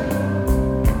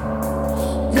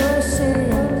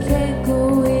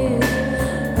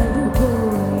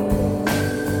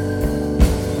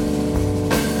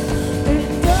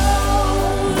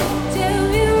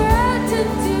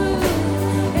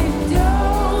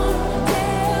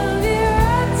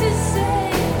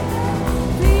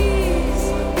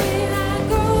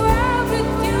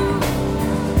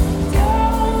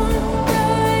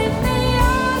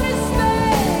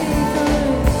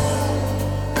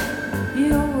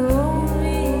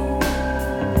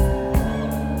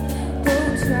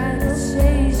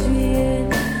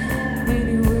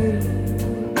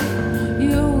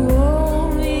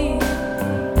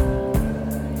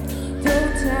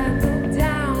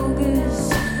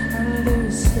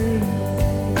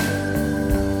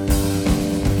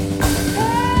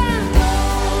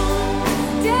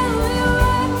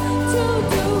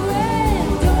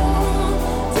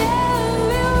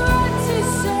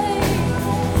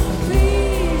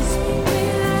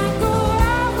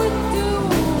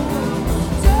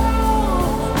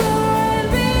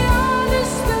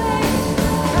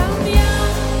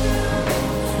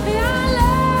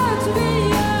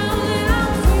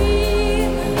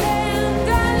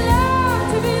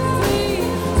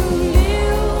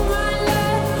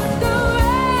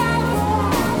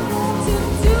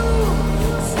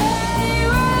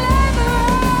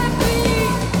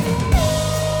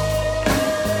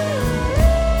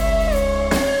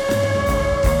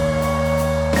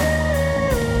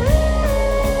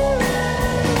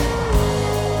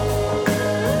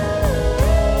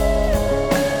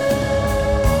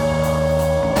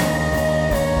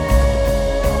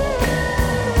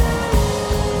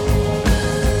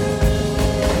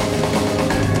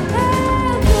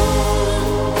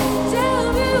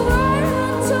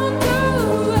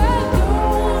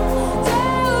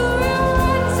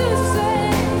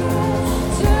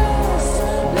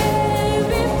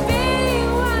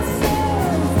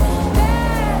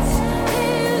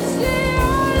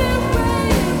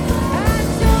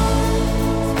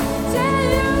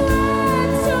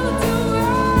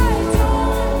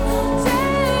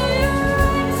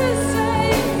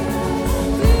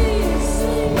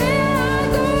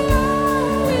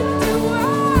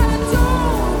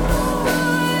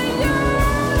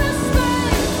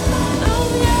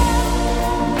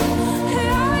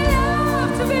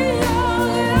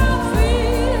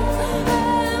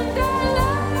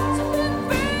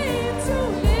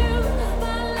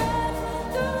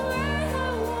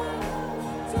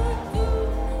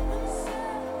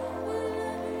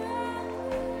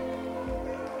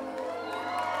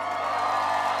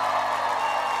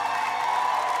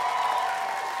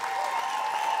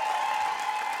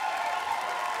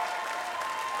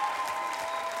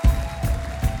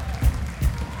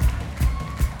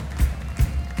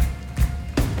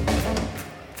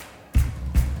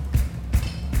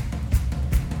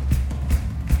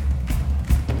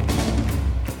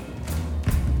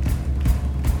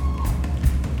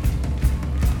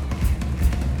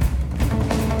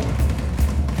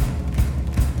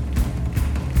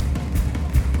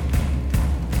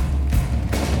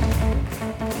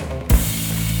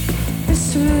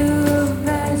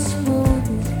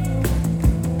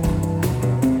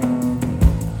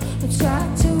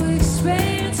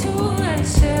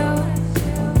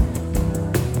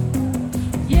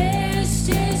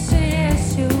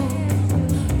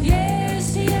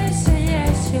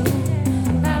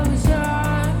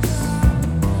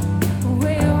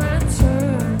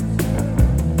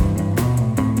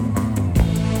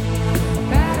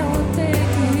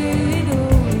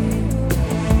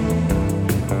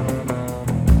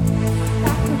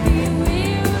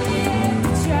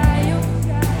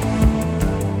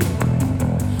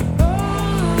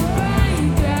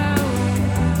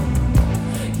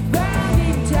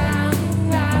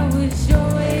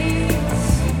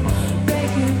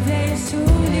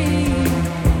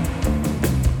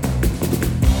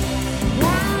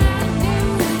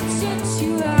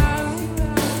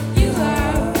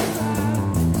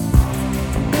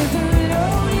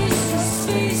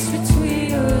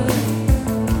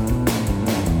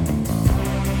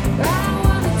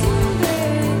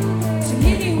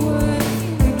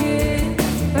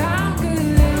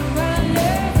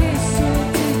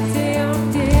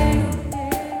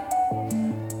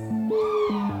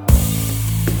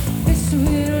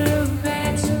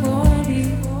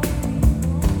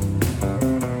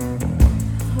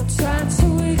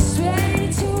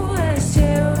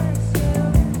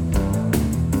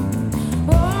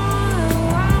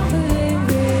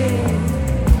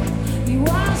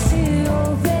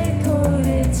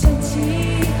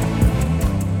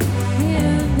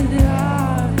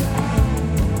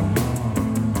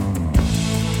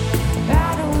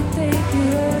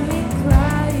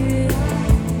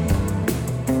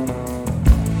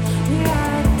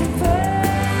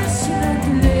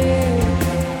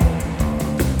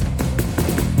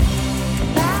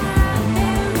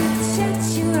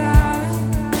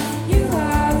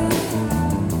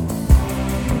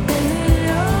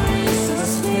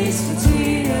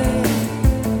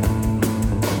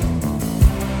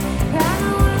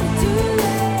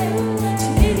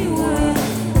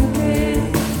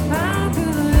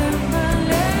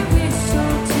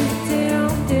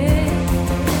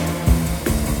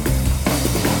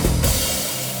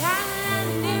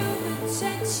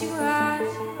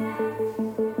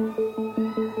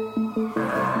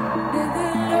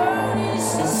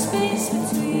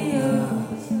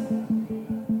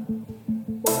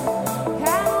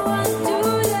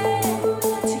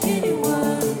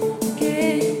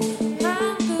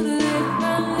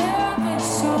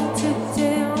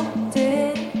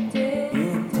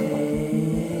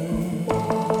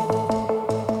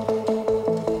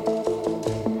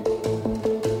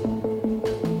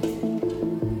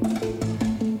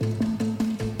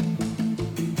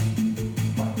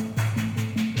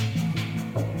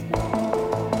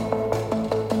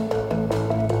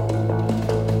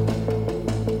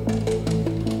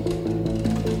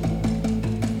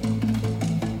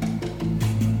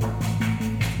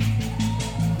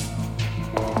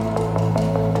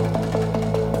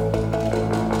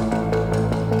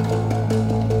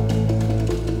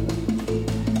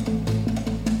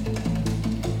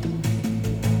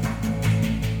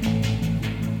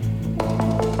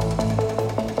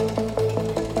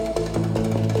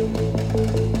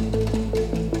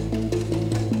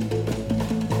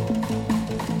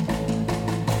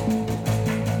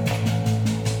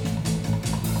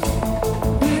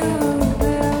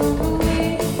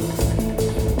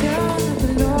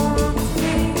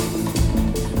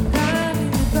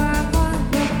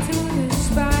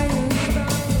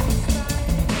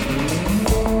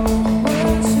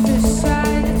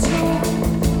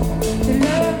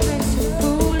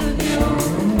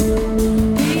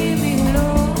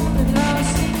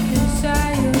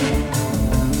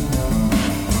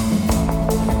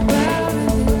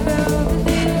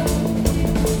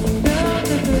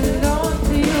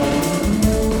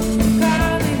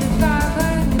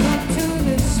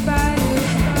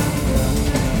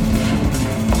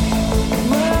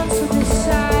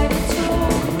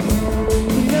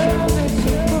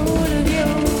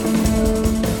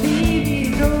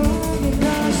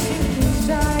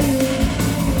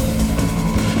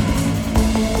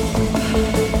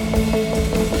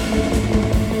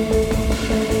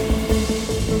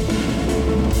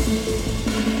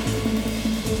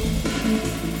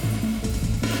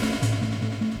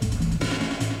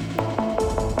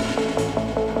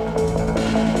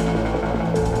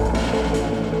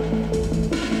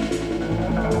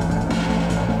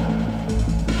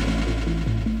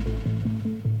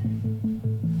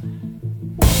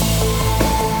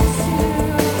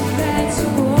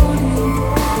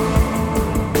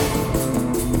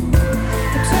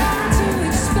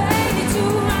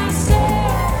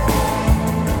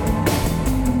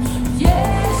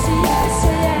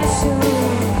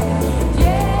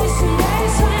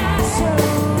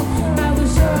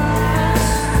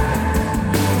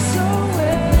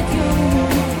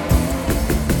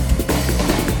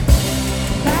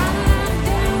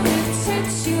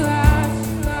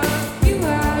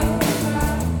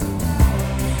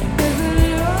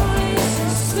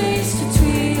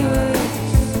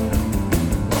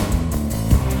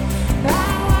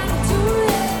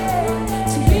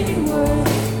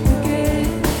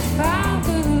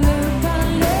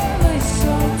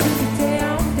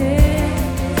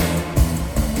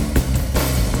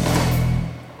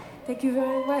Thank you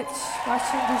very much.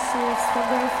 Watching this year, it's been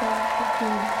very fun. Thank you.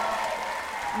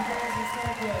 You guys are so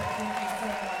good. Thank you so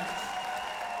much.